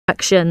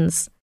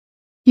instructions.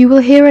 You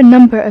will hear a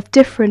number of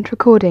different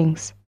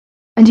recordings,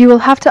 and you will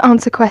have to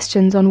answer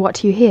questions on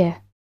what you hear.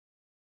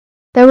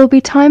 There will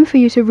be time for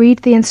you to read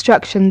the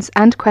instructions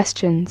and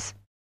questions,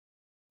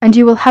 and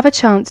you will have a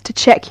chance to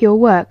check your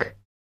work.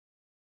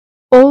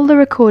 All the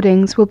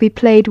recordings will be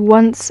played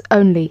once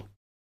only.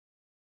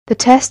 The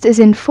test is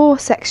in 4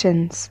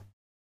 sections.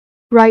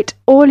 Write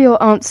all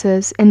your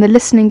answers in the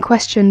listening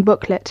question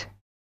booklet.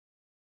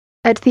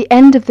 At the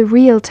end of the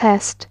real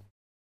test,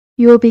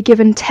 you will be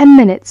given 10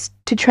 minutes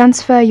to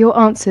transfer your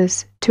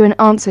answers to an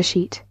answer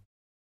sheet.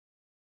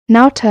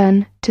 Now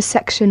turn to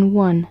Section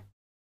 1.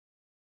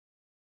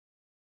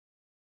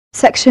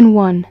 Section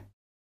 1.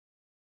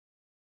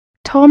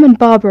 Tom and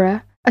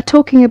Barbara are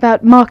talking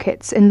about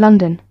markets in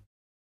London.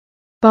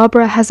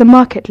 Barbara has a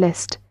market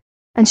list,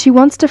 and she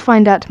wants to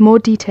find out more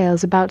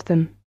details about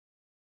them.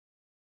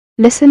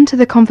 Listen to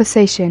the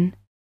conversation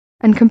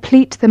and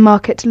complete the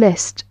market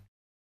list.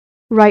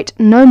 Write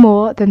no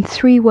more than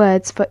 3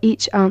 words for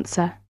each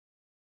answer.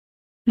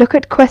 Look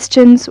at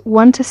questions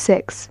 1 to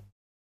 6.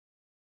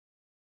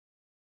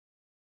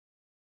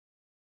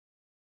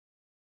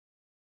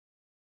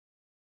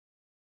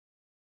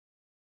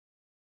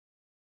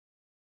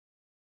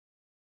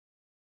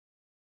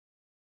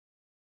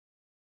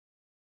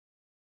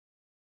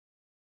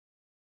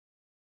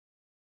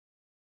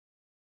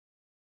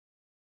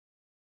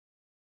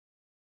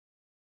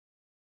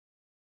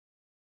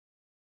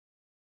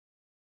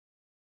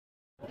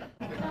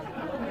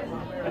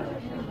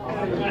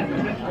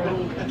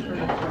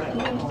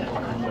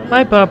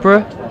 Hi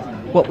Barbara,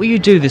 what will you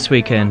do this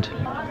weekend?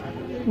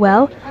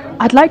 Well,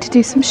 I'd like to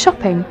do some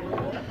shopping,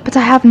 but I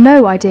have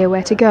no idea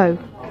where to go.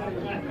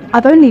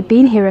 I've only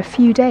been here a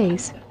few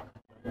days.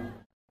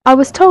 I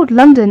was told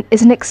London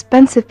is an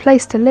expensive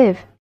place to live.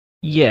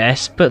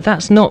 Yes, but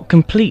that's not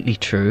completely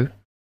true.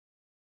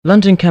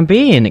 London can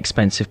be an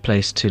expensive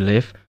place to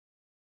live,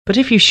 but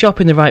if you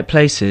shop in the right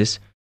places,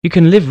 you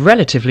can live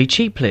relatively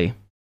cheaply.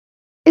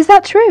 Is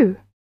that true?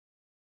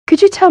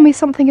 Could you tell me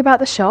something about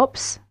the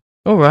shops?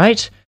 All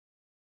right.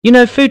 You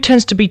know, food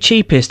tends to be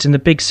cheapest in the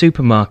big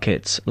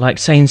supermarkets, like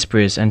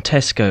Sainsbury's and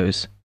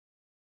Tesco's.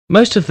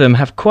 Most of them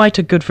have quite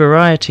a good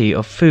variety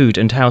of food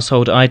and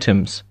household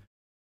items.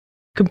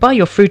 You can buy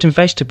your fruit and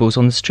vegetables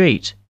on the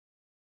street.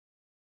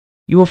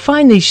 You will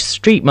find these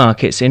street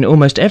markets in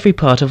almost every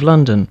part of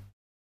London.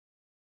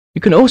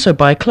 You can also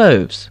buy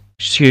clothes,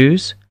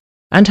 shoes,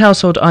 and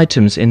household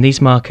items in these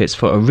markets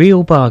for a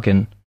real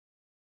bargain.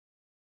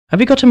 Have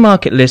you got a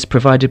market list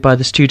provided by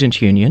the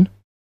Student Union?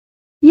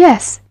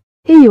 Yes,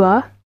 here you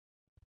are.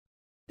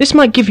 This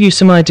might give you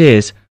some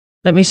ideas.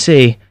 Let me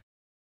see.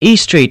 E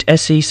Street,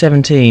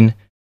 SE17.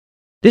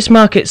 This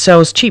market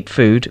sells cheap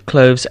food,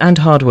 clothes and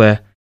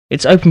hardware.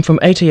 It's open from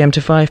 8 AM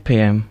to 5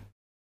 PM.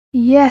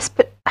 Yes,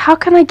 but how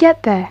can I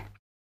get there?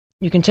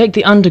 You can take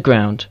the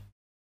Underground.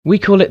 We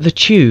call it the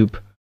Tube.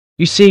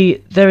 You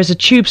see, there is a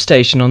tube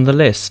station on the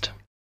list.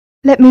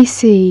 Let me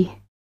see.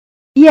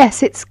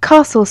 Yes, it's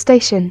Castle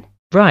Station.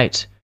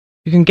 Right.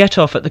 You can get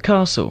off at the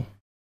castle.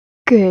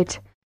 Good.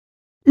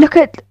 Look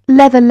at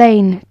Leather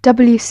Lane,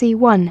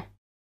 WC1.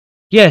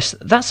 Yes,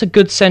 that's a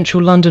good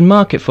central London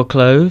market for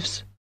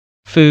clothes,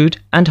 food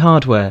and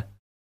hardware.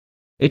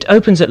 It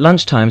opens at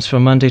lunchtimes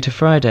from Monday to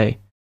Friday.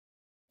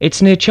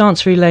 It's near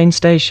Chancery Lane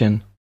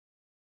Station.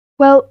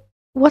 Well,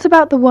 what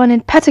about the one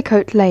in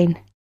Petticoat Lane?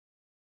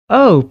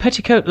 Oh,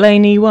 Petticoat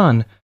Lane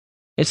E1.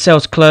 It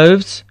sells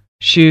clothes,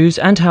 shoes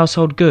and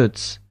household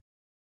goods.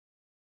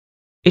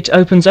 It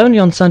opens only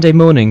on Sunday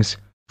mornings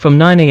from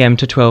 9 AM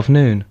to 12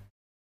 noon.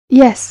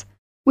 Yes,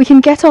 we can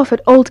get off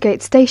at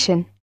Aldgate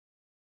Station.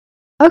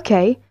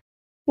 OK,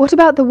 what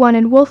about the one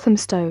in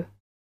Walthamstow?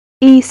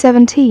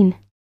 E17.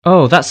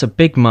 Oh, that's a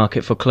big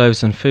market for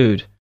clothes and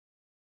food.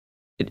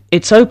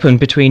 It's open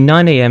between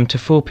 9 AM to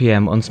 4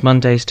 PM on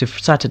Mondays to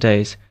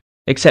Saturdays,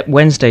 except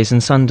Wednesdays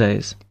and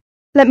Sundays.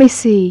 Let me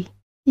see.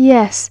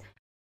 Yes,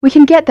 we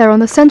can get there on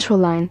the Central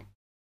Line.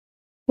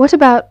 What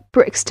about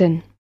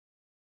Brixton?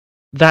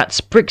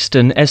 That's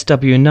Brixton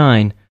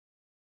SW9.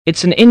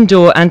 It's an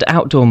indoor and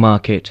outdoor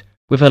market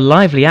with a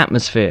lively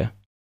atmosphere.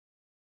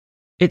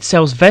 It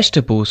sells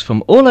vegetables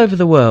from all over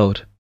the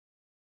world.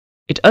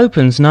 It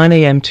opens 9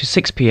 AM to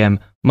 6 PM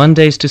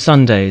Mondays to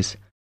Sundays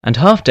and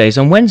half days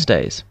on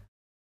Wednesdays.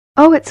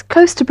 Oh, it's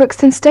close to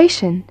Brixton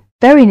Station,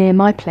 very near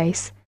my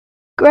place.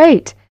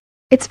 Great,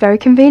 it's very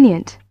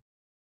convenient.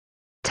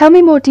 Tell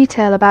me more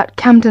detail about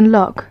Camden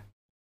Lock.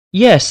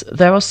 Yes,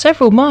 there are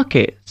several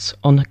markets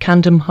on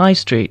Camden High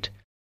Street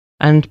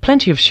and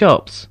plenty of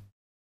shops.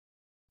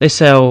 They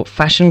sell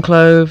fashion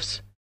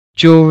clothes,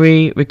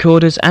 jewellery,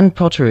 recorders and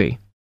pottery.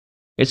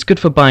 It's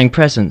good for buying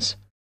presents.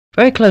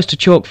 Very close to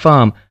Chalk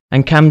Farm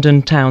and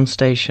Camden Town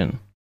Station.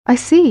 I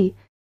see.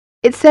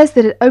 It says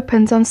that it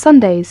opens on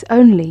Sundays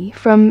only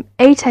from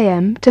 8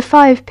 AM to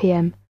 5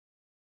 PM.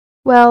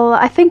 Well,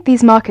 I think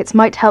these markets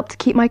might help to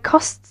keep my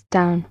costs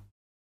down.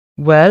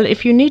 Well,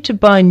 if you need to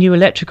buy new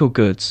electrical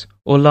goods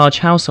or large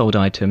household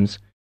items,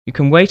 you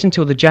can wait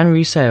until the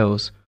January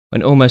sales,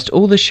 when almost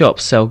all the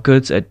shops sell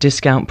goods at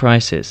discount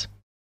prices.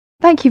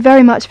 Thank you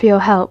very much for your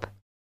help.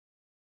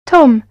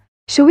 Tom,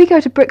 shall we go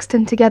to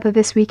Brixton together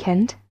this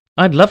weekend?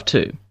 I'd love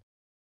to.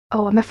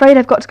 Oh, I'm afraid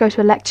I've got to go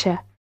to a lecture.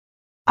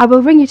 I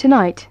will ring you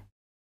tonight.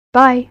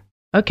 Bye.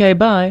 Okay,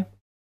 bye.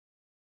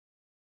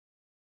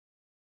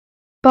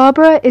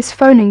 Barbara is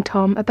phoning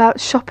Tom about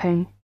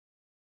shopping.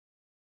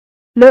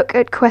 Look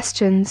at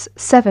questions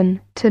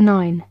 7 to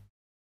 9.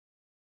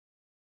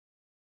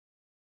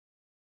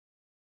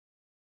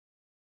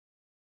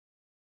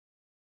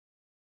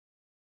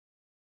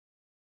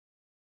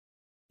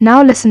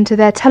 Now listen to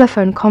their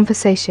telephone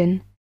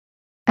conversation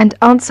and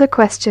answer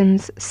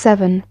questions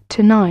 7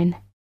 to 9.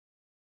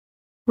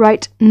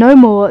 Write no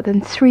more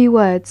than 3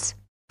 words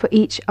for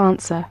each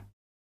answer.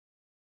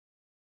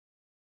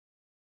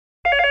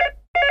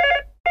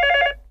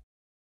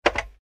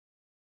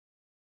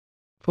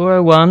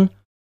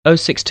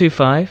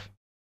 (401-0625).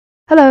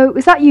 Hello,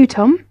 is that you,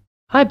 Tom?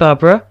 Hi,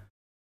 Barbara.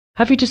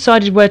 Have you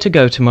decided where to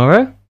go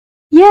tomorrow?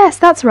 Yes,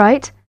 that's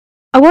right.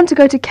 I want to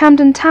go to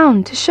Camden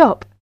Town to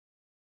shop.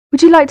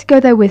 Would you like to go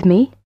there with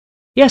me?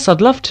 Yes,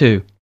 I'd love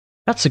to.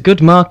 That's a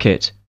good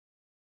market.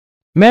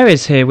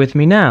 Mary's here with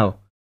me now.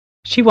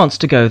 She wants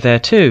to go there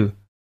too.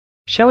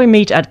 Shall we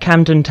meet at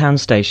Camden Town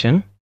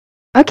Station?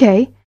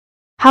 Okay.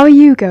 How are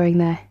you going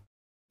there?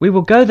 We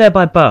will go there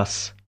by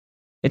bus.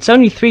 It's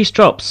only 3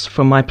 stops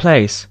from my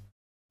place.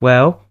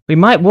 Well, we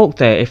might walk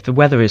there if the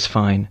weather is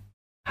fine.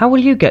 How will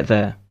you get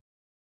there?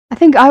 I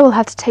think I will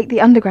have to take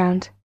the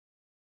Underground.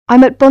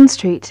 I'm at Bond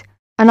Street,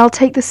 and I'll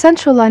take the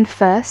Central Line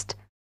first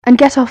and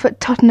get off at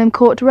Tottenham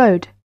Court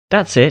Road.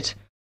 That's it.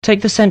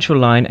 Take the Central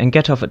Line and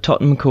get off at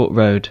Tottenham Court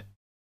Road.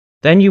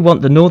 Then you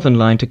want the Northern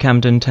Line to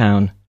Camden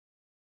Town.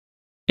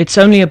 It's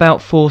only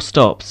about 4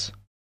 stops.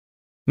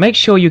 Make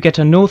sure you get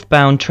a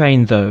northbound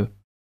train though.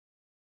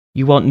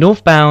 You want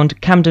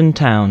northbound Camden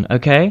Town,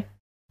 okay?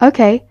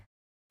 Okay.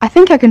 I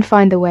think I can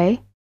find the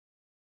way.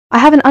 I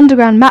have an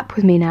Underground map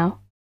with me now.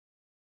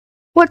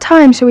 What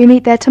time shall we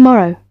meet there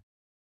tomorrow?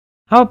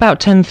 How about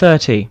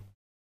 10:30?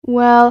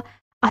 Well,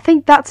 I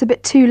think that's a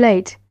bit too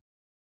late.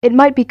 It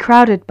might be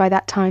crowded by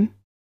that time.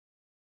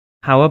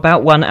 How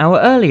about 1 hour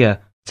earlier,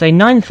 say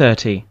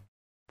 9:30?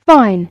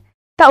 Fine.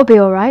 That'll be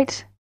all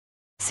right.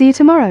 See you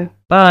tomorrow.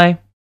 Bye.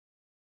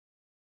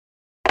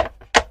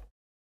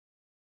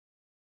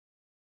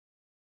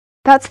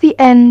 That's the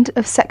end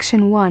of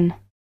section 1.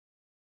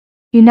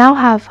 You now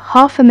have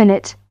half a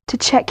minute to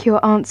check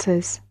your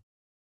answers.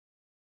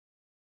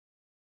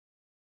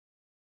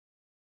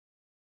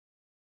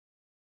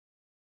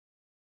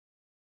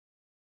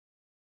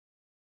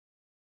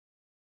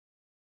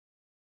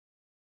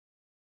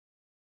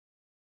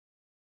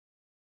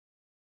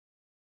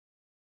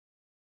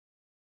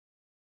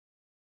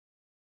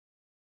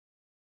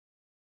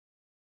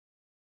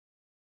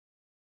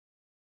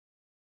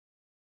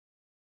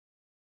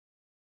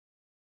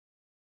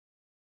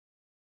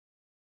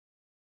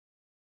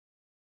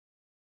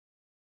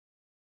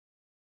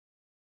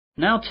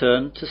 Now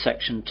turn to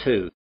Section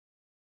 2.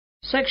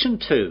 Section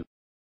 2.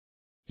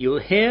 You will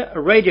hear a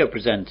radio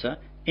presenter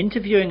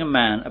interviewing a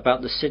man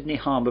about the Sydney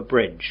Harbour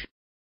Bridge.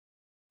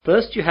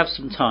 First you have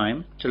some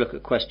time to look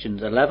at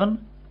questions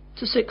 11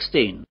 to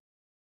 16.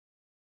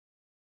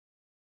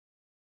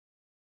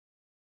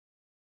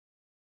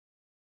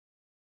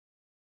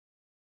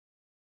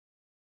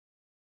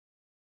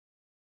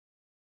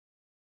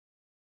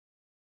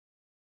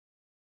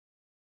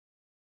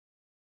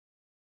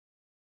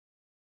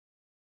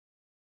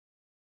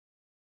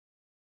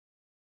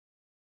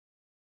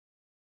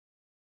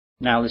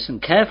 Now listen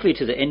carefully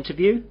to the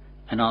interview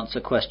and answer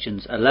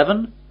questions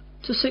 11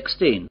 to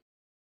 16.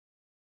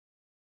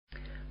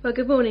 Well,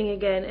 good morning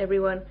again,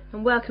 everyone,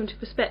 and welcome to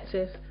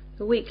Perspectives,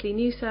 the weekly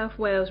New South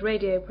Wales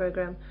radio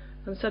programme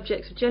on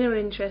subjects of general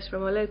interest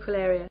from our local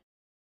area.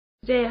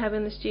 Today I have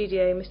in the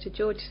studio Mr.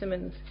 George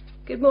Simmons.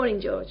 Good morning,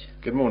 George.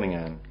 Good morning,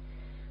 Anne.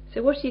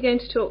 So what are you going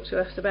to talk to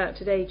us about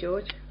today,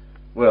 George?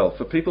 Well,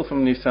 for people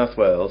from New South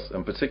Wales,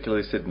 and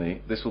particularly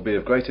Sydney, this will be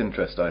of great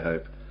interest, I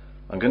hope.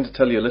 I'm going to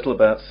tell you a little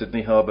about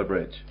Sydney Harbour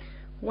Bridge.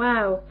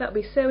 Wow, that'll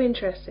be so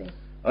interesting.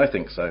 I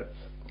think so.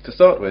 To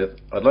start with,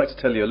 I'd like to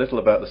tell you a little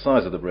about the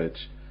size of the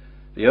bridge.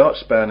 The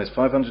arch span is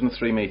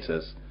 503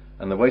 metres,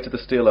 and the weight of the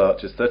steel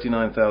arch is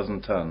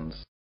 39,000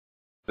 tonnes.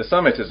 The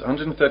summit is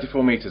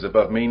 134 metres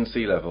above mean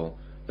sea level,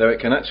 though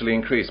it can actually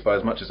increase by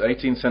as much as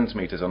 18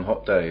 centimetres on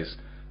hot days,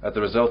 as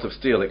the result of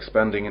steel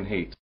expanding in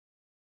heat.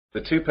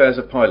 The 2 pairs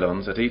of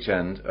pylons at each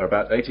end are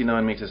about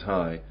 89 metres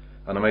high,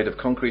 and are made of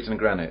concrete and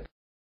granite.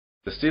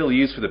 The steel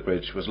used for the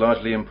bridge was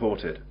largely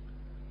imported.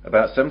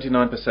 About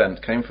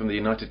 79% came from the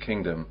United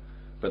Kingdom,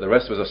 but the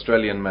rest was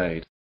Australian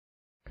made.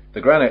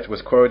 The granite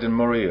was quarried in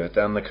Moruya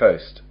down the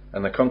coast,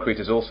 and the concrete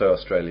is also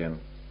Australian.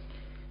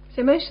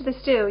 So most of the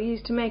steel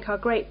used to make our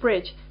great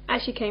bridge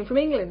actually came from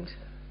England?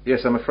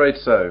 Yes, I'm afraid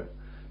so.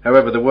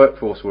 However, the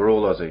workforce were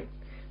all Aussie.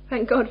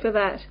 Thank God for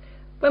that.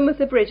 When was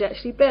the bridge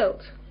actually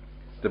built?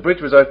 The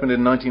bridge was opened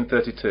in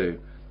 1932,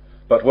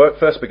 but work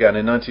first began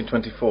in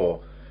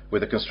 1924,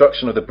 with the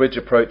construction of the bridge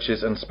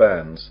approaches and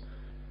spans,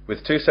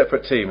 with 2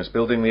 separate teams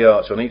building the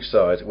arch on each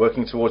side,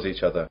 working towards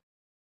each other.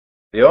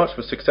 The arch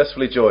was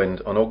successfully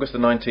joined on August the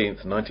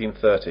 19th,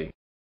 1930.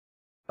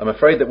 I'm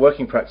afraid that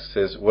working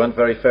practices weren't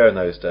very fair in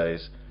those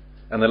days,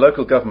 and the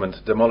local government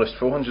demolished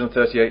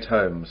 438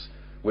 homes,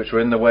 which were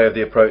in the way of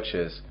the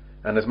approaches,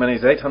 and as many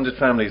as 800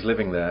 families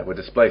living there were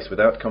displaced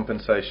without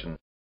compensation.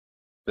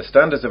 The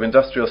standards of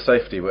industrial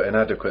safety were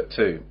inadequate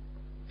too.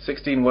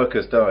 16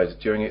 workers died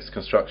during its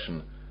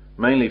construction,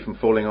 mainly from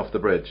falling off the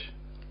bridge.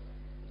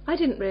 I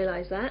didn't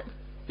realise that.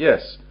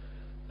 Yes,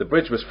 the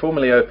bridge was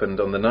formally opened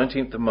on the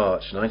 19th of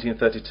March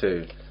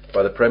 1932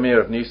 by the Premier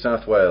of New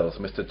South Wales,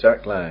 Mr.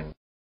 Jack Lang.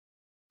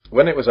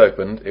 When it was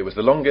opened, it was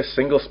the longest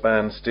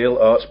single-span steel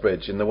arch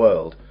bridge in the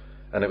world,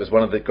 and it was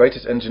one of the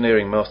greatest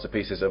engineering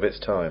masterpieces of its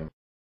time.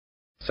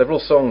 Several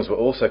songs were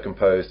also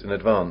composed in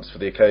advance for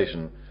the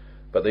occasion,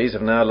 but these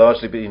have now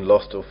largely been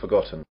lost or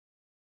forgotten.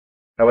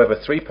 However,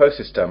 3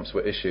 postage stamps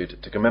were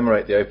issued to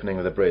commemorate the opening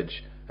of the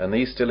bridge, and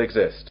these still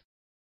exist.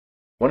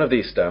 One of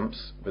these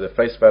stamps, with a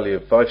face value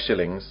of 5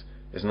 shillings,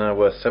 is now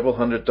worth several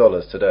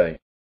 $100s today.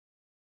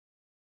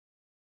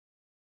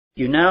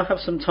 You now have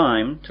some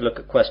time to look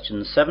at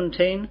questions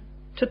 17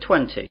 to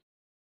 20.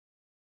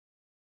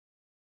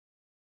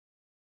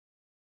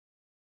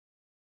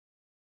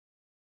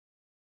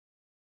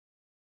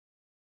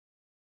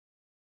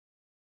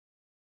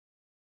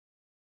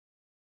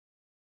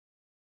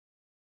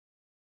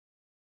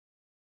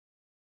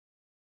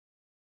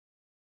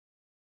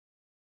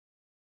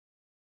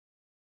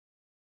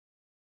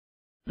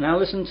 Now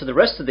listen to the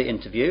rest of the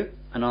interview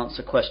and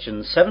answer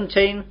questions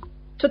 17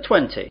 to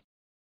 20.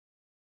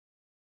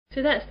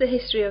 So that's the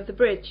history of the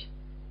bridge.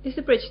 Is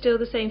the bridge still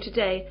the same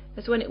today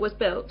as when it was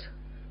built?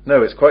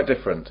 No, it's quite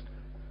different.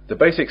 The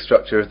basic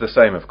structure is the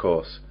same, of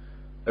course.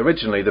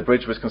 Originally, the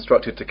bridge was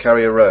constructed to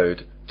carry a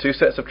road, 2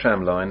 sets of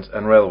tram lines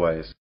and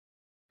railways.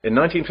 In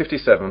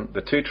 1957,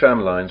 the 2 tram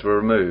lines were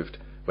removed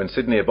when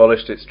Sydney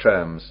abolished its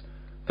trams,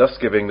 thus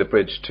giving the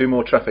bridge 2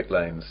 more traffic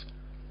lanes.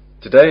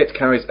 Today it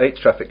carries 8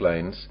 traffic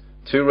lanes,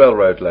 2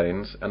 railroad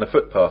lanes and a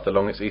footpath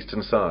along its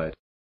eastern side.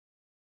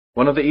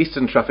 One of the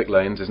eastern traffic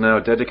lanes is now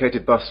a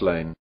dedicated bus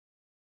lane.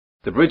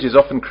 The bridge is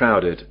often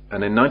crowded,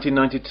 and in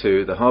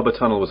 1992 the harbour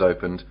tunnel was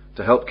opened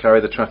to help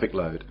carry the traffic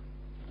load.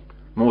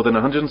 More than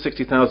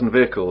 160,000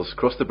 vehicles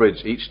cross the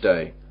bridge each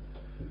day.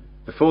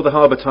 Before the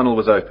harbour tunnel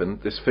was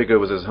opened, this figure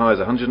was as high as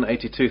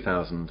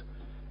 182,000,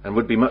 and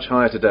would be much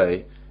higher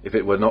today if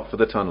it were not for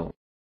the tunnel.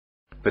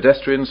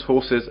 Pedestrians,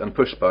 horses and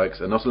push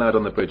bikes are not allowed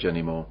on the bridge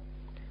anymore.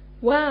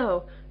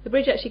 Wow! The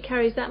bridge actually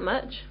carries that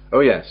much? Oh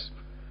yes.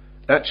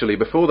 Actually,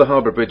 before the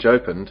harbour bridge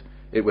opened,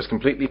 it was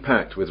completely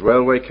packed with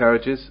railway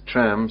carriages,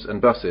 trams and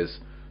buses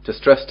to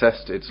stress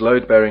test its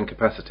load-bearing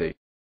capacity.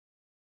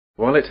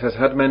 While it has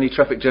had many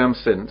traffic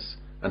jams since,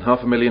 and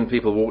 500,000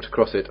 people walked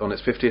across it on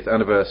its 50th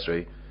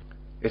anniversary,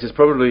 it has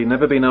probably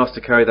never been asked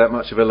to carry that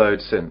much of a load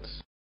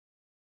since.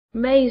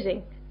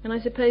 Amazing! And I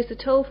suppose the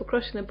toll for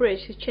crossing the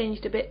bridge has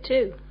changed a bit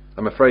too?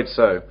 I'm afraid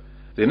so.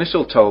 The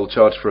initial toll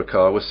charged for a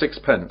car was 6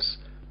 pence,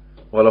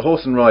 while a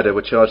horse and rider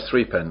were charged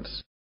 3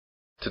 pence.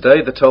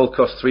 Today the toll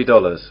costs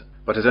 $3,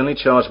 but is only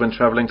charged when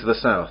travelling to the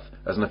south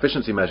as an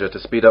efficiency measure to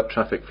speed up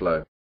traffic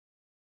flow.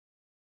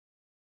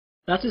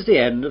 That is the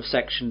end of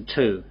section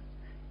 2.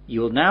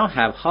 You will now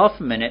have half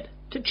a minute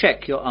to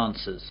check your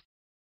answers.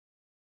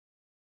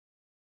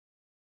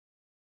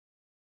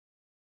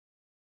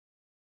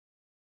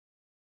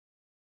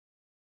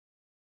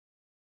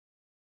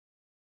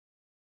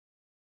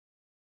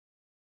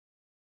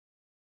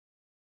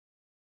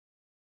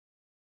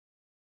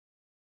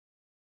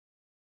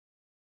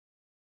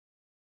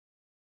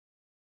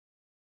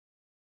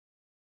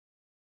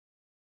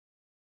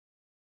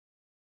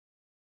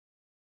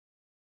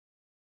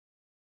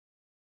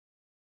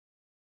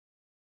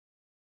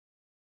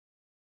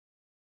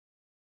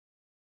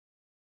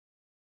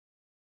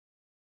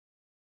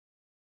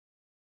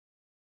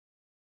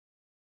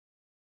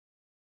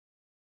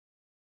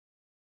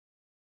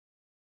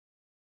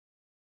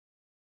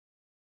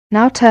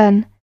 Now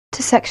turn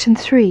to Section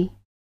 3.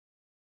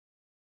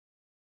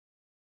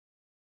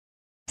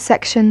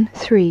 Section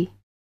 3.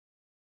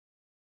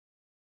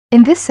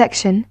 In this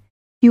section,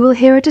 you will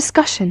hear a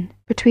discussion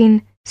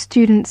between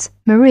students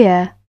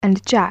Maria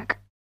and Jack.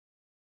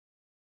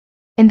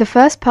 In the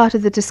first part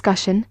of the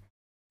discussion,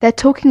 they're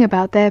talking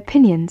about their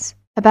opinions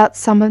about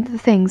some of the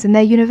things in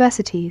their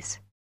universities.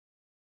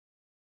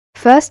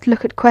 First,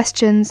 look at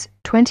questions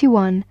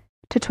 21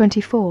 to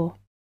 24.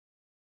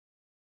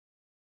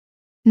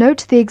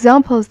 Note the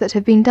examples that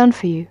have been done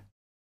for you.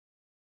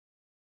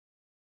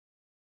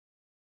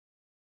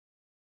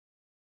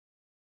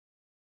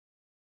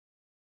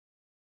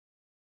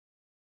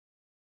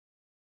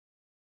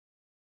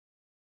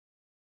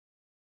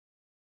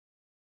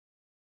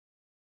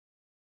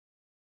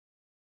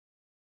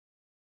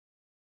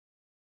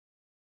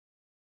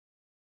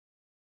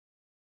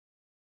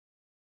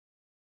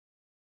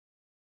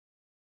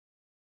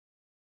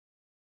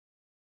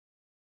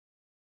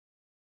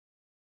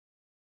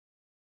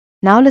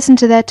 Now listen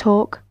to their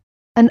talk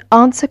and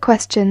answer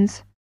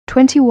questions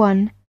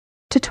 21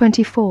 to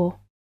 24.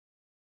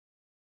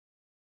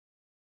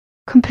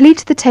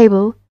 Complete the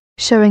table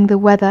showing the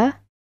weather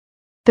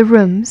the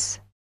rooms,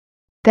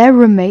 their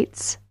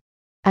roommates,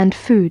 and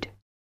food.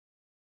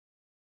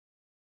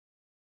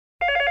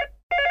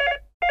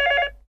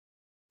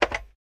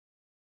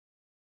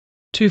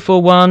 Two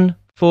four one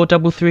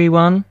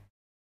 4331.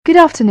 Good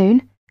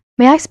afternoon.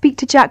 May I speak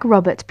to Jack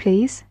Robert,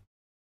 please?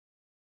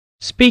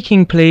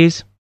 Speaking,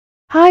 please.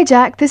 Hi,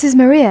 Jack. This is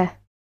Maria.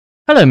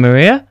 Hello,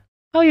 Maria.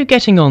 How are you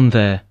getting on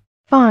there?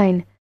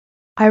 Fine.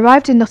 I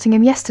arrived in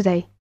Nottingham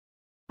yesterday.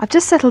 I've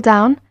just settled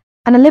down,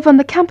 and I live on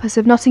the campus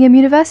of Nottingham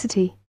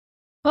University.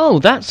 Oh,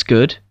 that's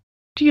good.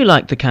 Do you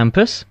like the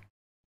campus?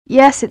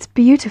 Yes, it's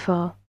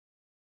beautiful.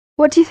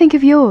 What do you think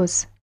of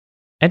yours?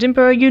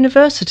 Edinburgh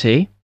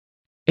University?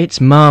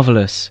 It's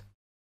marvellous.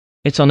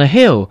 It's on a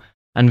hill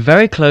and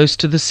very close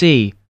to the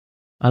sea.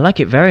 I like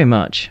it very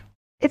much.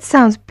 It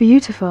sounds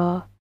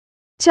beautiful.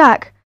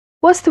 Jack,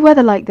 what's the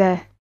weather like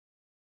there?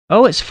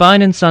 Oh, it's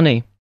fine and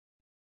sunny.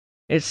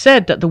 It's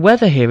said that the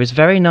weather here is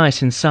very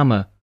nice in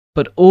summer,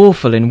 but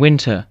awful in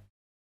winter.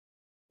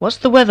 What's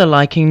the weather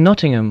like in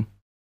Nottingham?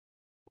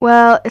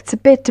 Well, it's a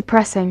bit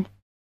depressing.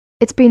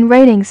 It's been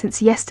raining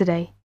since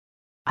yesterday.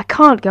 I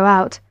can't go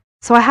out,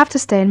 so I have to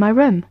stay in my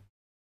room.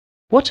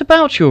 What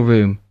about your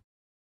room?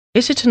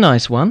 Is it a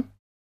nice one?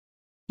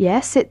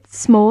 Yes, it's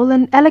small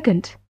and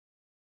elegant.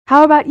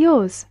 How about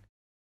yours?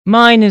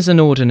 Mine is an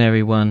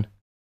ordinary one.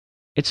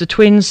 It's a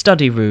twin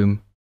study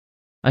room.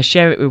 I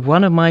share it with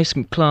one of my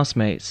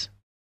classmates.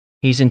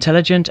 He's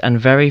intelligent and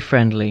very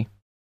friendly.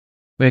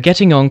 We're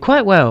getting on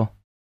quite well.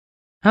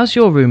 How's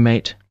your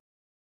roommate?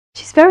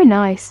 She's very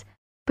nice,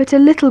 but a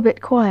little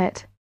bit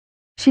quiet.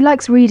 She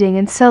likes reading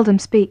and seldom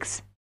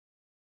speaks.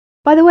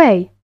 By the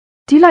way,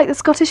 do you like the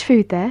Scottish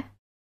food there?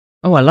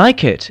 Oh, I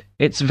like it.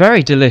 It's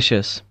very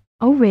delicious.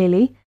 Oh,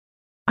 really?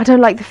 I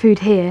don't like the food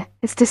here.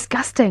 It's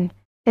disgusting.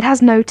 It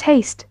has no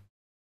taste.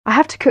 I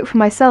have to cook for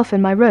myself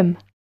in my room.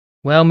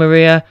 Well,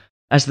 Maria,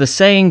 as the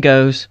saying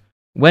goes,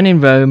 when in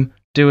Rome,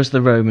 do as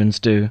the Romans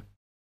do.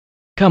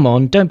 Come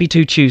on, don't be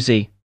too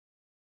choosy.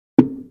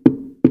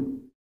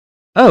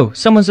 Oh,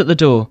 someone's at the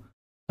door.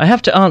 I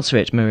have to answer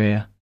it,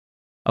 Maria.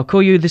 I'll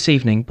call you this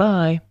evening.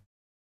 Bye.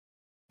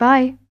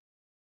 Bye.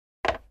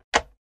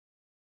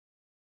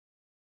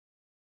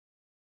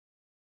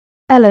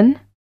 Ellen,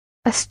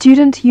 a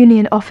student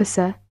union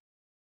officer,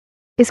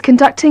 is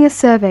conducting a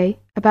survey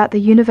about the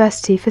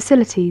university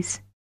facilities.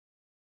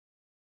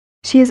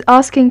 She is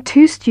asking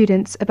 2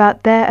 students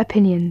about their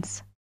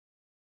opinions.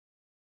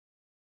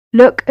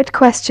 Look at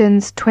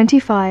questions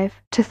 25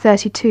 to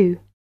 32.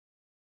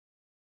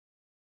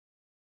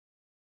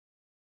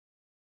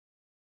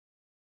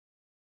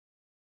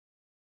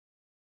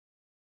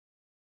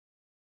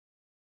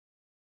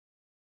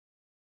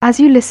 As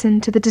you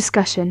listen to the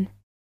discussion,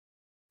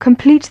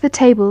 complete the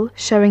table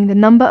showing the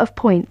number of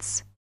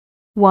points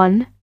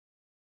 1,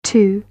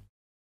 2,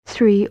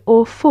 3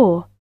 or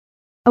 4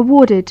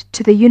 awarded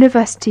to the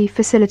university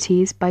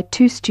facilities by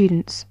 2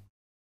 students.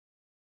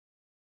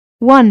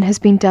 1 has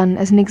been done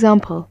as an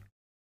example.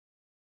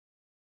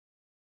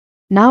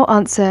 Now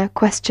answer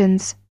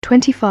questions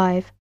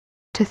 25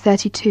 to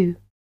 32.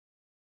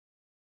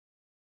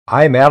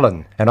 I'm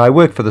Alan, and I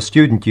work for the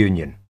Student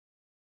Union.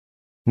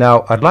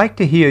 Now, I'd like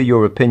to hear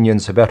your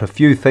opinions about a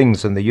few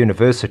things in the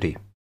university.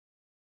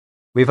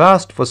 We've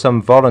asked for some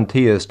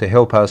volunteers to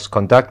help us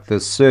conduct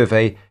this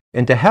survey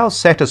into how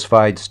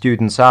satisfied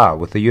students are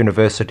with the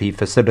university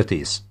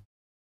facilities.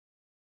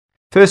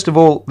 First of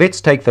all,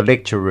 let's take the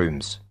lecture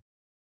rooms.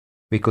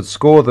 We could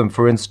score them,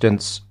 for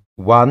instance,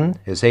 1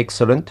 is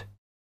excellent,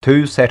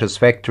 2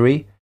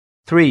 satisfactory,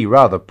 3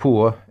 rather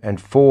poor, and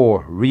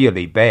 4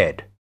 really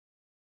bad.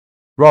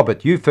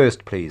 Robert, you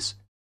first, please.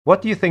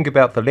 What do you think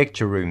about the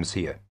lecture rooms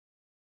here?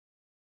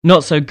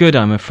 Not so good,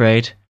 I'm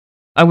afraid.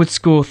 I would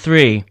score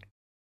 3.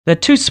 They're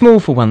too small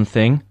for one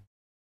thing.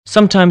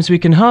 Sometimes we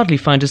can hardly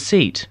find a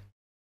seat.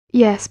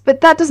 Yes, but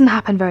that doesn't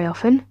happen very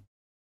often.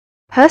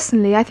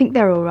 Personally, I think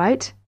they're all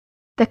right.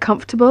 They're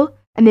comfortable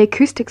and the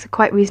acoustics are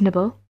quite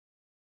reasonable.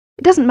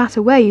 It doesn't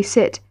matter where you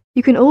sit,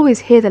 you can always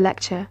hear the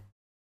lecture.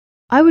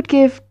 I would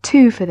give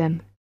 2 for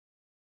them.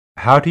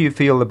 How do you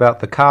feel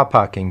about the car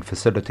parking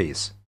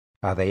facilities?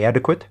 Are they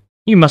adequate?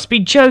 You must be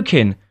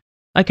joking.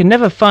 I can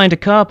never find a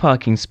car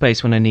parking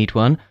space when I need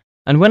one,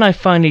 and when I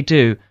finally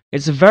do,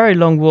 it's a very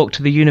long walk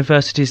to the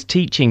university's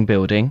teaching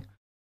building.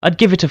 I'd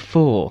give it a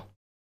 4.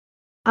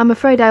 I'm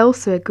afraid I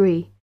also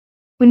agree.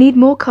 We need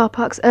more car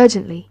parks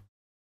urgently.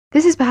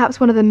 This is perhaps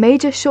one of the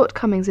major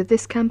shortcomings of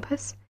this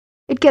campus.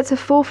 It gets a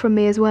 4 from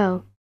me as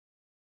well.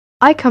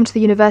 I come to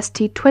the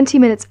university 20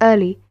 minutes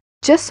early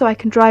just so I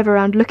can drive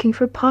around looking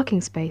for a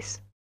parking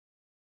space.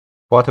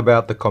 What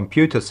about the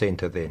computer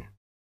centre then?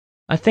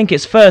 I think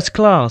it's first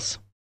class.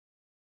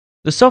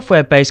 The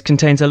software base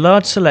contains a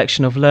large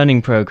selection of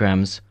learning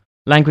programs,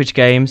 language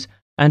games,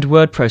 and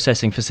word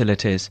processing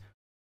facilities.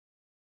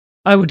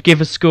 I would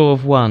give a score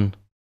of 1.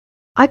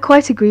 I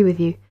quite agree with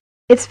you.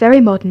 It's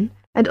very modern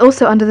and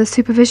also under the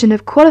supervision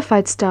of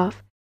qualified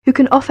staff who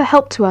can offer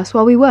help to us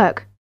while we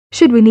work,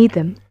 should we need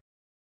them.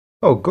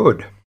 Oh,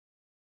 good.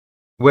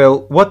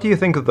 Well, what do you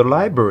think of the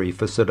library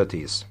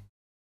facilities?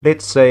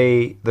 Let's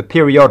say the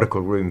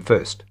periodical room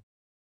first.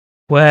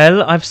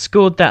 Well, I've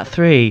scored that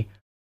 3.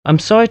 I'm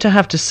sorry to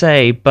have to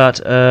say,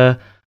 but,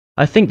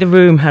 I think the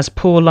room has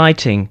poor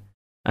lighting,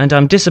 and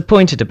I'm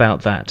disappointed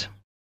about that.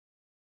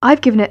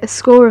 I've given it a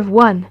score of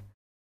 1.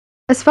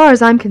 As far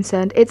as I'm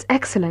concerned, it's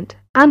excellent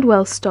and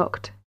well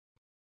stocked.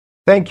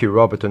 Thank you,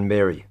 Robert and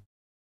Mary.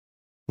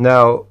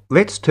 Now,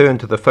 let's turn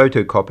to the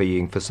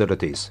photocopying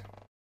facilities.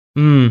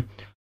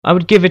 I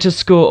would give it a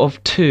score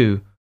of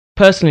 2.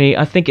 Personally,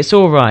 I think it's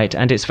all right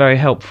and it's very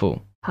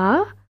helpful.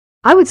 Huh?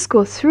 I would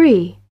score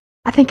 3.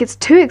 I think it's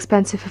too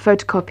expensive for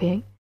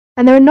photocopying,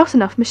 and there are not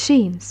enough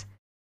machines.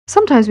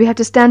 Sometimes we have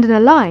to stand in a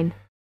line.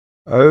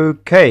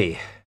 Okay.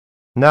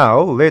 Now,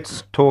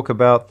 let's talk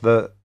about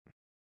the...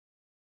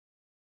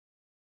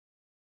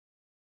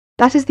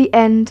 That is the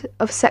end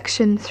of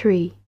section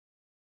 3.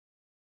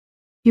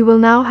 You will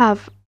now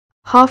have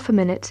half a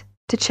minute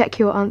to check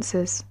your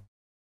answers.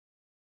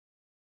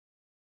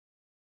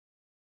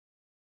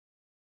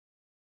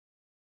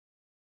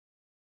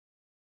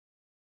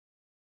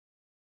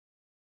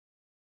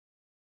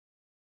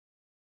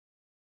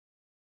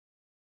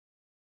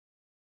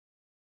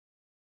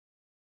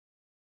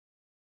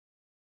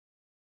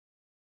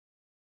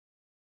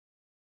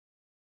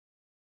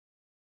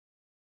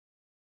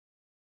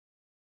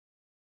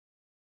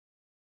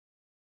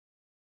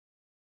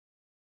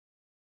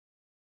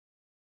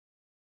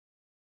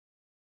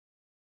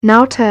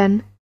 Now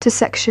turn to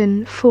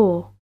section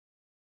 4.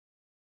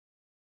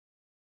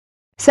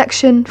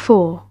 Section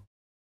 4.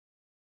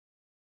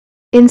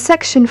 In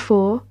section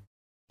 4,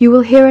 you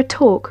will hear a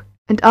talk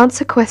and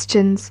answer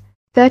questions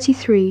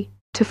 33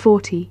 to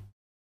 40.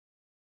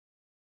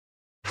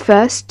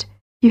 First,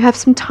 you have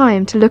some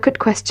time to look at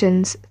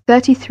questions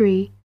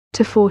 33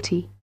 to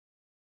 40.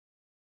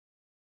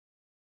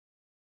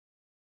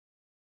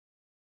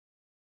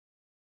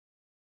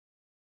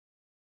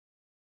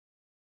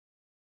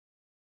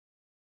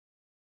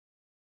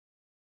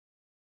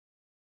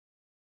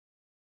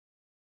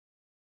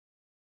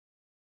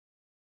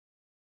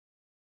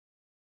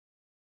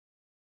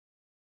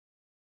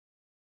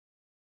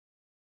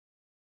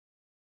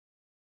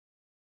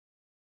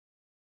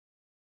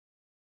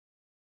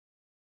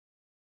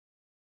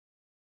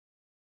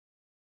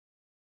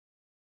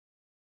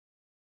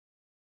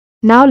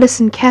 Now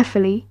listen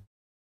carefully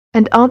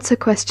and answer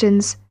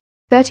questions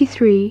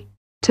 33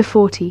 to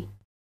 40.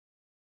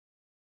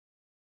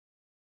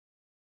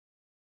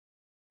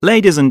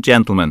 Ladies and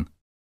gentlemen,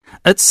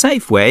 at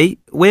Safeway,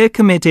 we're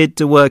committed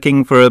to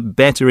working for a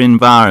better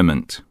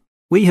environment.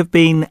 We have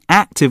been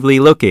actively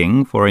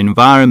looking for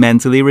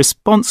environmentally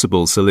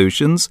responsible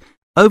solutions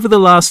over the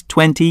last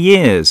 20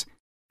 years,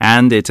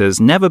 and it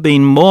has never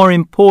been more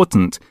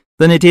important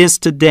than it is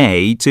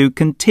today to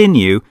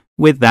continue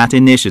with that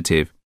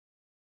initiative.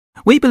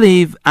 We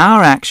believe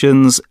our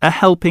actions are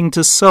helping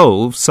to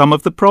solve some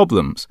of the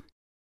problems,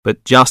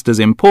 but just as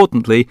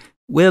importantly,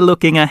 we're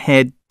looking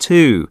ahead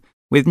too,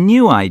 with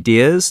new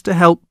ideas to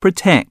help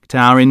protect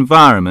our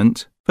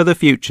environment for the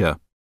future.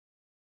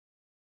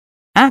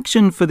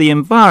 Action for the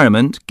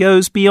environment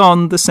goes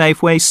beyond the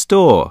Safeway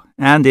store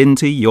and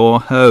into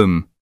your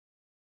home.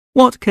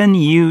 What can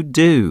you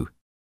do?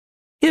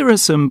 Here are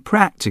some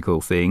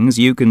practical things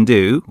you can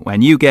do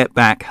when you get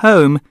back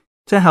home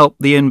to help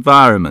the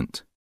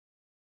environment.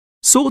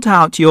 Sort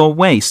out your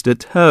waste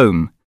at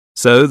home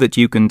so that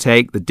you can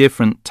take the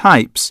different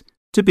types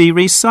to be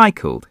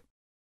recycled.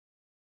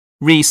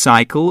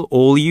 Recycle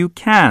all you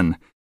can,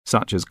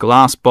 such as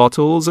glass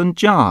bottles and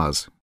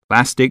jars,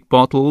 plastic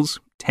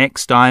bottles,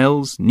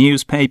 textiles,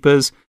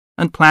 newspapers,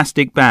 and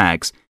plastic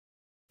bags.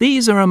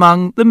 These are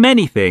among the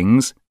many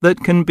things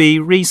that can be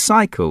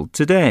recycled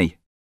today.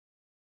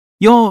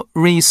 Your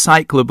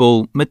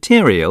recyclable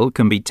material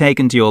can be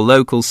taken to your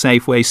local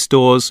Safeway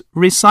store's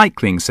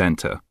recycling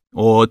centre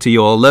or to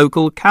your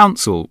local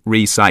council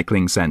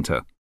recycling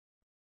centre.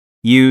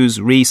 Use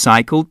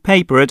recycled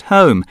paper at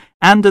home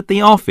and at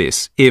the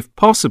office if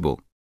possible.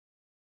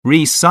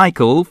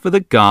 Recycle for the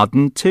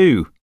garden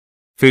too.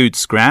 Food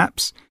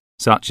scraps,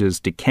 such as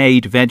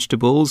decayed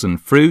vegetables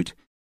and fruit,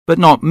 but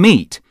not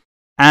meat,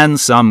 and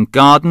some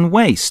garden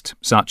waste,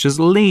 such as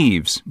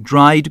leaves,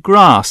 dried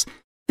grass.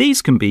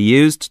 These can be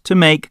used to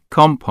make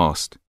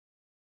compost.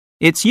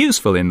 It's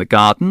useful in the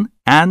garden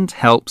and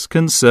helps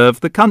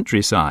conserve the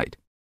countryside.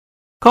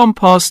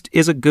 Compost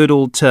is a good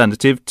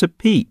alternative to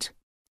peat.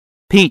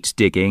 Peat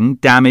digging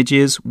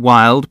damages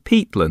wild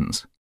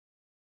peatlands.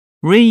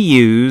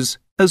 Reuse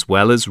as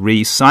well as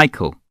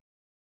recycle.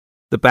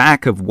 The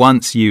back of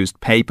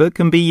once-used paper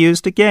can be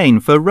used again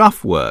for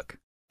rough work.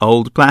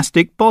 Old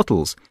plastic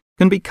bottles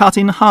can be cut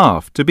in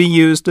half to be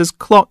used as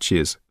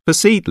clotches for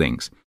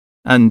seedlings,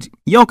 and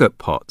yogurt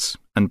pots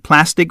and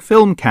plastic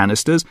film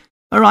canisters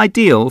are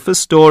ideal for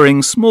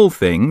storing small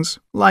things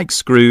like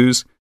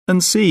screws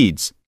and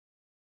seeds.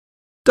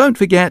 Don't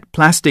forget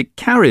plastic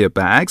carrier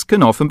bags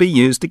can often be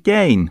used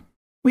again.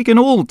 We can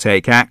all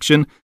take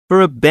action for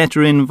a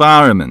better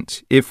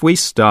environment if we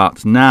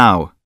start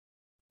now.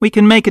 We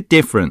can make a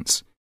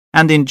difference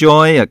and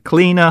enjoy a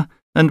cleaner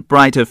and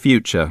brighter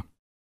future.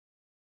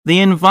 The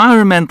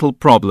environmental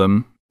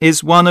problem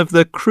is one of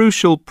the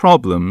crucial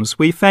problems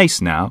we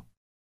face now.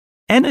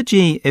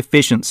 Energy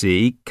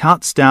efficiency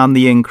cuts down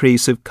the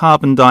increase of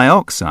carbon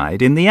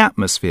dioxide in the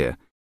atmosphere,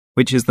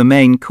 which is the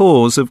main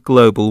cause of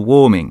global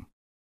warming.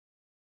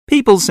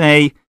 People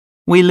say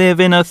we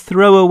live in a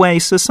throwaway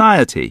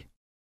society.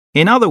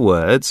 In other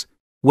words,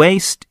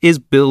 waste is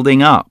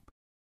building up.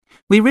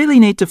 We really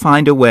need to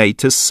find a way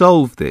to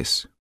solve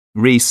this.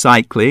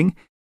 Recycling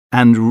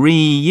and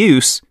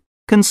reuse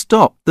can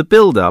stop the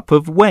build-up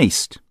of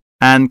waste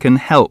and can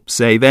help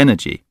save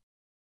energy.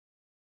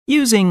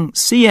 Using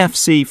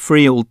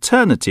CFC-free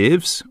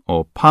alternatives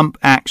or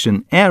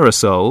pump-action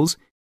aerosols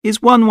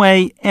is one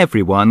way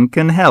everyone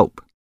can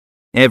help.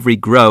 Every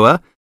grower,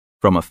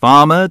 from a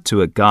farmer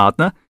to a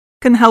gardener,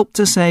 can help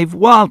to save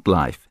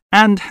wildlife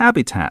and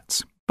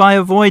habitats by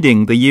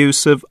avoiding the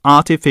use of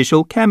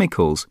artificial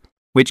chemicals,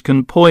 which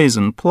can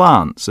poison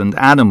plants and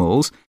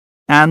animals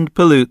and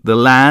pollute the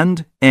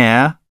land,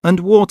 air and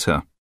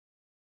water.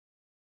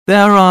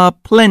 There are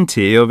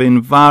plenty of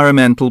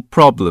environmental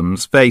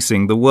problems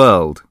facing the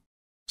world.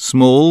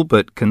 Small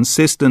but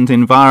consistent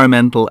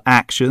environmental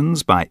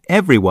actions by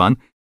everyone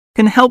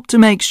can help to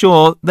make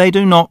sure they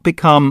do not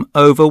become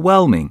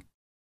overwhelming.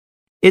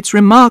 It's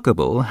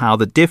remarkable how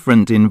the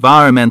different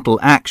environmental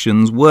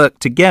actions work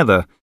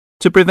together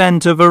to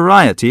prevent a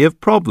variety of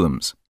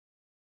problems.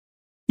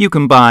 You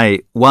can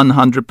buy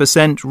 100%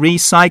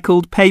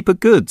 recycled paper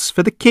goods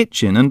for the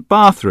kitchen and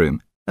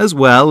bathroom, as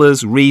well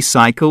as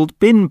recycled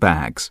bin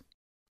bags.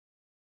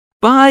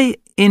 Buy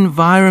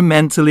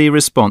environmentally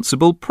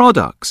responsible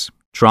products.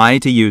 Try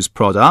to use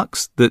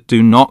products that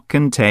do not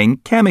contain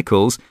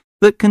chemicals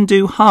that can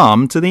do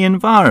harm to the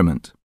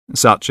environment,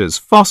 such as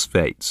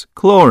phosphates,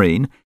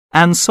 chlorine,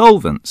 and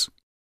solvents.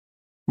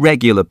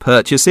 Regular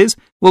purchases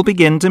will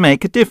begin to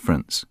make a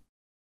difference.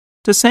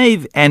 To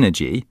save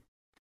energy,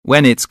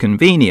 when it's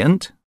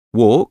convenient,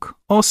 walk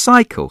or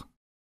cycle.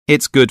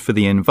 It's good for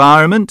the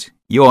environment,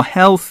 your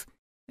health,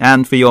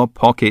 and for your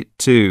pocket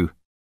too.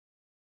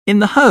 In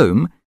the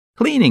home,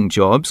 cleaning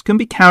jobs can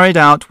be carried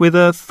out with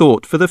a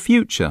thought for the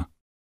future.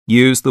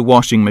 Use the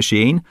washing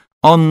machine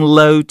on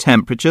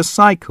low-temperature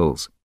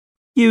cycles.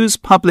 Use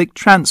public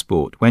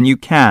transport when you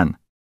can.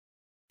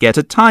 Get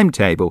a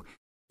timetable.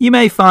 You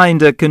may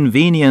find a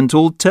convenient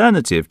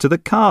alternative to the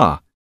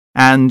car,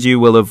 and you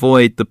will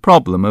avoid the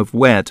problem of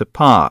where to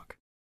park.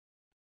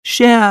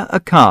 Share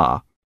a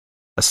car,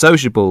 a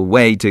sociable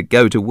way to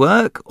go to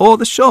work or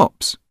the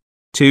shops.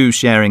 Two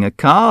sharing a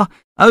car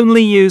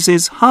only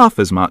uses half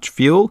as much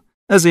fuel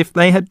as if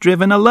they had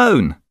driven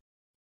alone.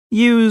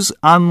 Use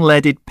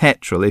unleaded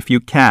petrol if you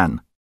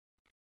can.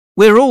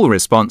 We're all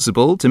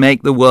responsible to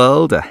make the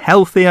world a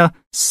healthier,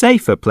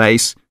 safer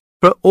place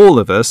for all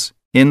of us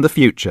in the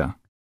future.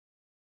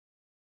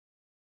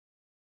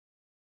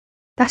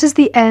 That is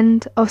the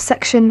end of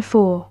section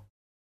 4.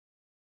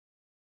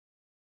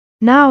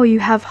 Now you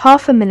have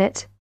half a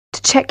minute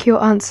to check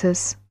your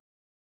answers.